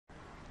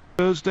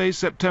Thursday,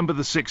 September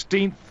the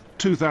 16th,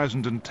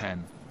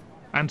 2010.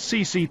 And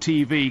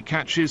CCTV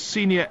catches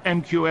senior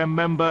MQM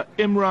member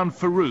Imran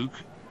Farouk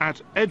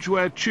at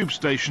Edgware Tube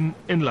Station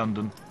in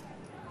London.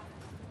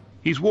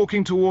 He's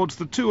walking towards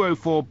the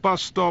 204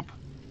 bus stop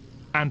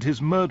and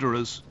his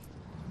murderers.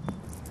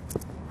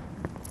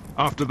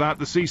 After that,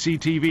 the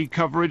CCTV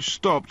coverage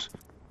stopped,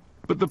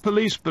 but the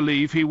police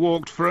believe he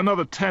walked for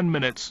another 10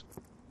 minutes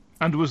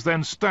and was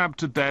then stabbed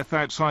to death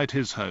outside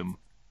his home.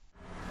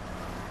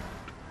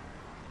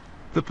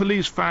 The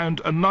police found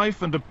a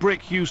knife and a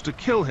brick used to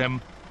kill him,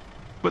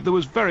 but there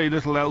was very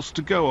little else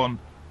to go on.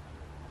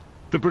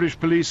 The British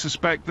police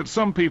suspect that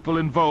some people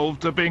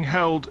involved are being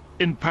held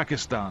in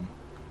Pakistan.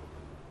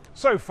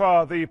 So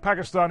far, the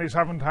Pakistanis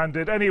haven't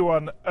handed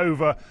anyone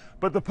over,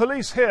 but the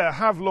police here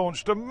have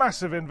launched a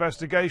massive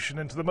investigation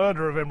into the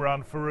murder of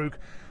Imran Farouk,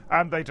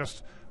 and they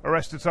just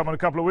arrested someone a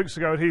couple of weeks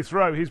ago at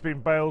Heathrow. He's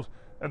been bailed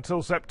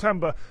until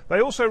September. They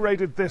also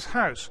raided this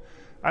house,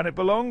 and it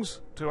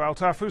belongs to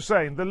Altaf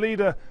Hussain, the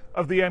leader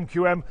of the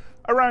MQM.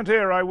 Around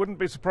here, I wouldn't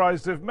be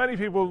surprised if many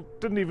people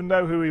didn't even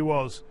know who he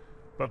was.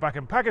 But back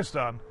in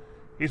Pakistan,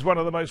 he's one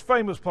of the most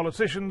famous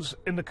politicians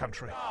in the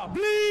country.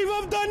 Believe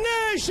of the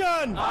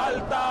nation!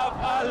 Altaf,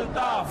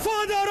 Altaf!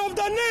 Father of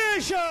the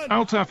nation!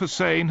 Altaf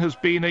Hussain has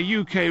been a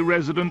UK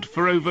resident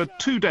for over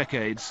 2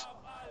 decades.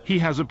 He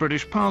has a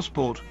British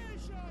passport.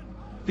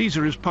 These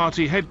are his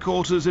party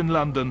headquarters in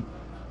London.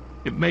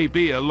 It may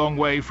be a long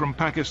way from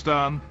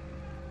Pakistan,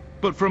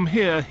 but from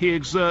here he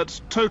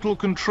exerts total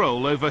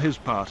control over his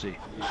party.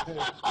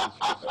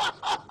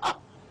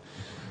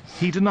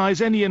 He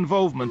denies any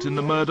involvement in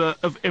the murder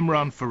of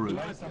Imran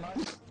Farouk.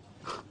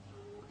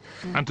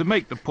 And to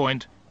make the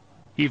point,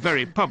 he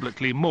very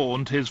publicly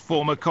mourned his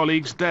former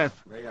colleague's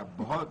death.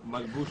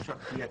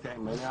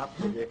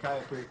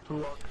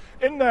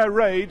 In their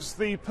raids,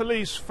 the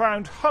police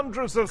found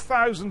hundreds of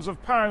thousands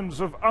of pounds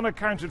of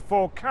unaccounted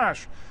for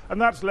cash,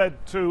 and that's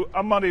led to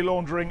a money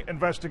laundering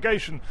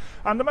investigation.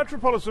 And the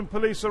Metropolitan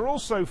Police are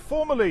also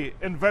formally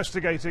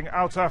investigating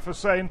Altaf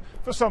Hussain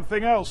for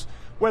something else,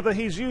 whether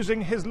he's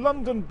using his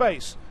London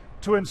base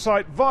to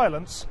incite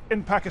violence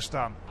in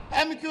Pakistan.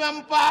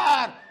 MQM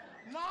power!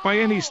 By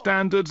any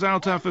standards,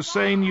 Altaf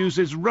Hussain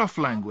uses rough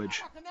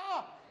language.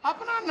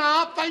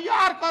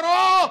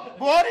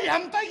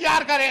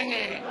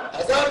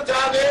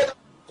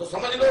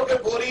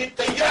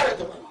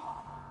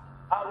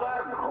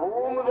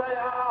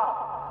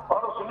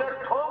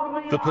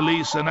 The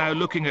police are now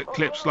looking at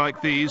clips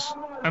like these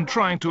and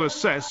trying to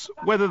assess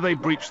whether they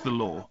breach the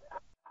law.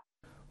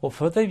 Well,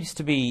 for these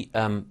to be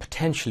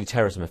potentially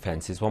terrorism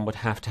offences, one would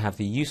have to have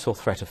the use or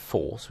threat of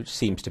force, which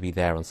seems to be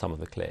there on some of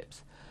the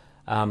clips,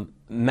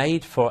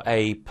 made for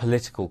a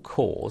political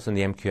cause, and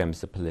the MQM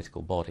is a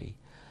political body,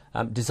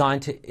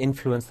 designed to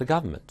influence the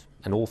government,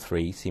 and all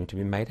three seem to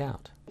be made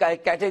out. I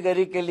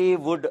categorically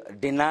would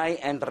deny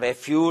and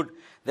refute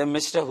that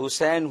Mr.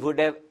 Hussain would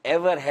have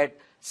ever had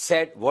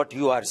said what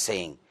you are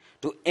saying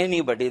to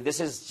anybody. This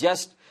is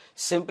just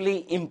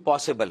simply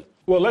impossible.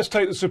 Well, let's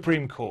take the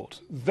Supreme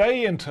Court.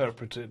 They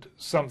interpreted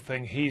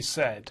something he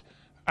said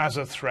as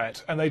a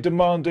threat, and they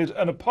demanded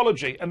an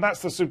apology, and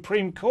that's the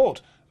Supreme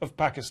Court of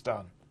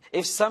Pakistan.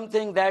 If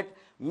something that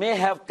may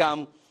have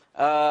come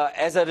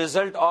as a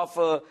result of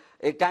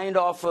a kind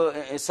of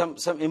some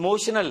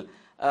emotional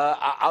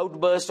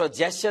outburst or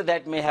gesture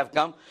that may have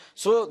come,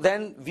 so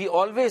then we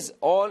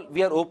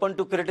are open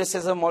to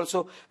criticism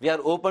also, we are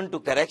open to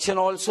correction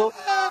also.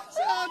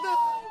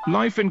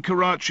 Life in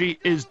Karachi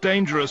is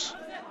dangerous.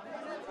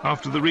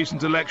 After the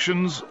recent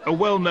elections, a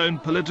well-known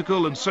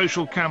political and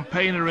social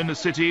campaigner in the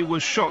city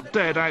was shot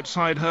dead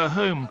outside her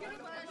home.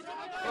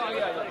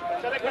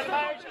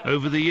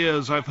 Over the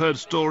years, I've heard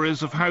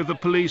stories of how the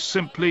police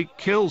simply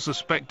kill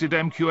suspected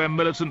MQM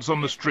militants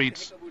on the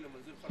streets,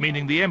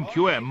 meaning the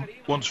MQM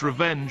wants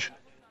revenge.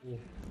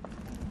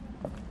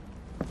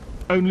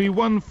 Only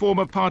one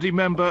former party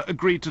member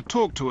agreed to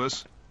talk to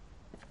us.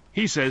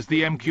 He says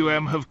the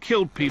MQM have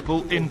killed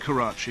people in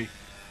Karachi.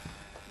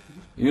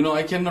 You know,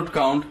 I cannot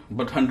count,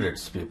 but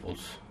hundreds of people.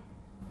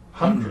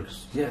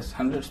 Hundreds? Yes,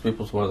 hundreds of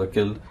people were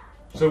killed.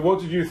 So what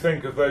did you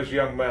think of those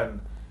young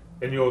men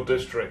in your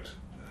district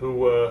who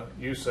were,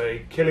 you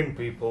say, killing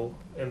people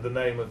in the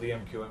name of the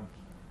MQM?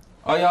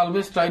 I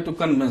always try to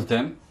convince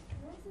them.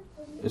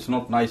 It's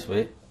not nice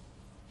way.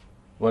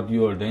 What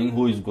you are doing,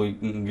 who is going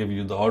to give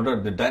you the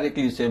order? They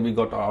directly say we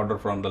got an order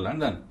from the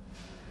London.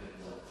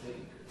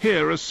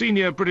 Here, a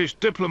senior British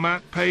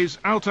diplomat pays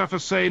Altaf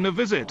Hussain a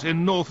visit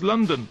in North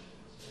London.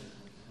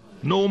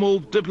 Normal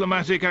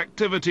diplomatic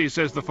activity,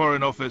 says the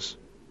Foreign Office.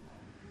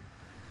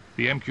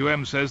 The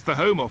MQM says the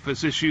Home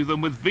Office issue them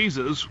with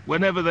visas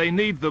whenever they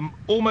need them,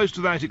 almost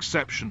without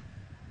exception.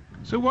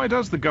 So why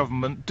does the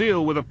government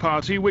deal with a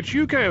party which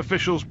UK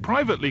officials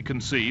privately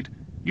concede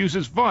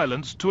uses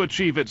violence to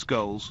achieve its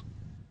goals?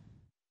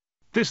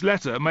 This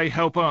letter may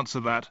help answer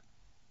that.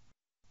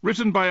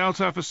 Written by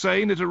Altaf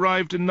Hussain, it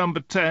arrived in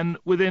number 10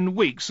 within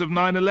weeks of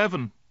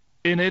 9/11.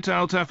 In it,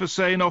 Altaf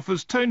Hussain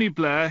offers Tony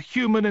Blair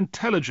human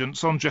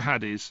intelligence on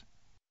jihadis.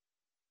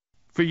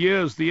 For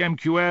years, the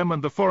MQM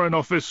and the Foreign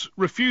Office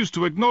refused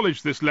to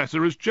acknowledge this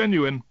letter as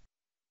genuine.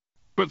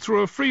 But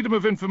through a Freedom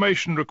of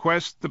Information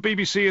request, the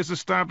BBC has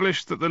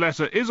established that the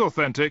letter is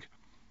authentic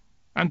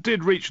and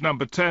did reach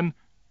number 10,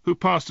 who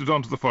passed it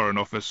on to the Foreign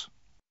Office.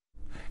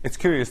 It's a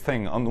curious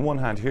thing. On the one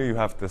hand, here you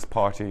have this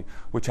party,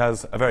 which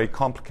has a very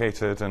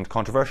complicated and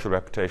controversial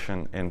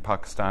reputation in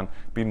Pakistan,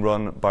 being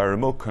run by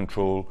remote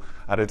control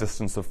at a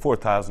distance of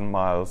 4,000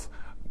 miles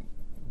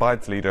by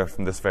its leader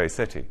from this very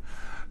city.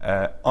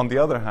 On the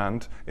other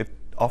hand, it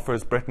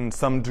offers Britain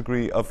some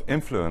degree of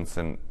influence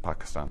in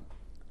Pakistan.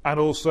 And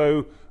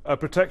also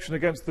protection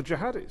against the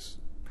jihadis.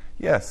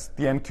 Yes,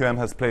 the MQM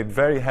has played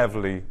very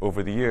heavily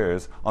over the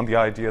years on the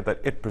idea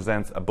that it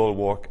presents a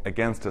bulwark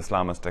against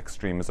Islamist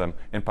extremism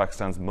in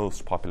Pakistan's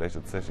most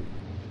populated city.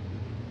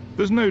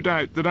 There's no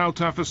doubt that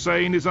Altaf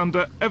Hussain is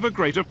under ever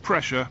greater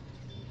pressure.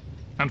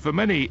 And for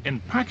many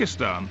in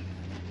Pakistan,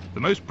 the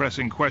most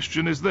pressing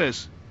question is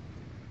this: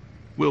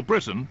 will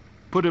Britain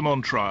put him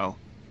on trial?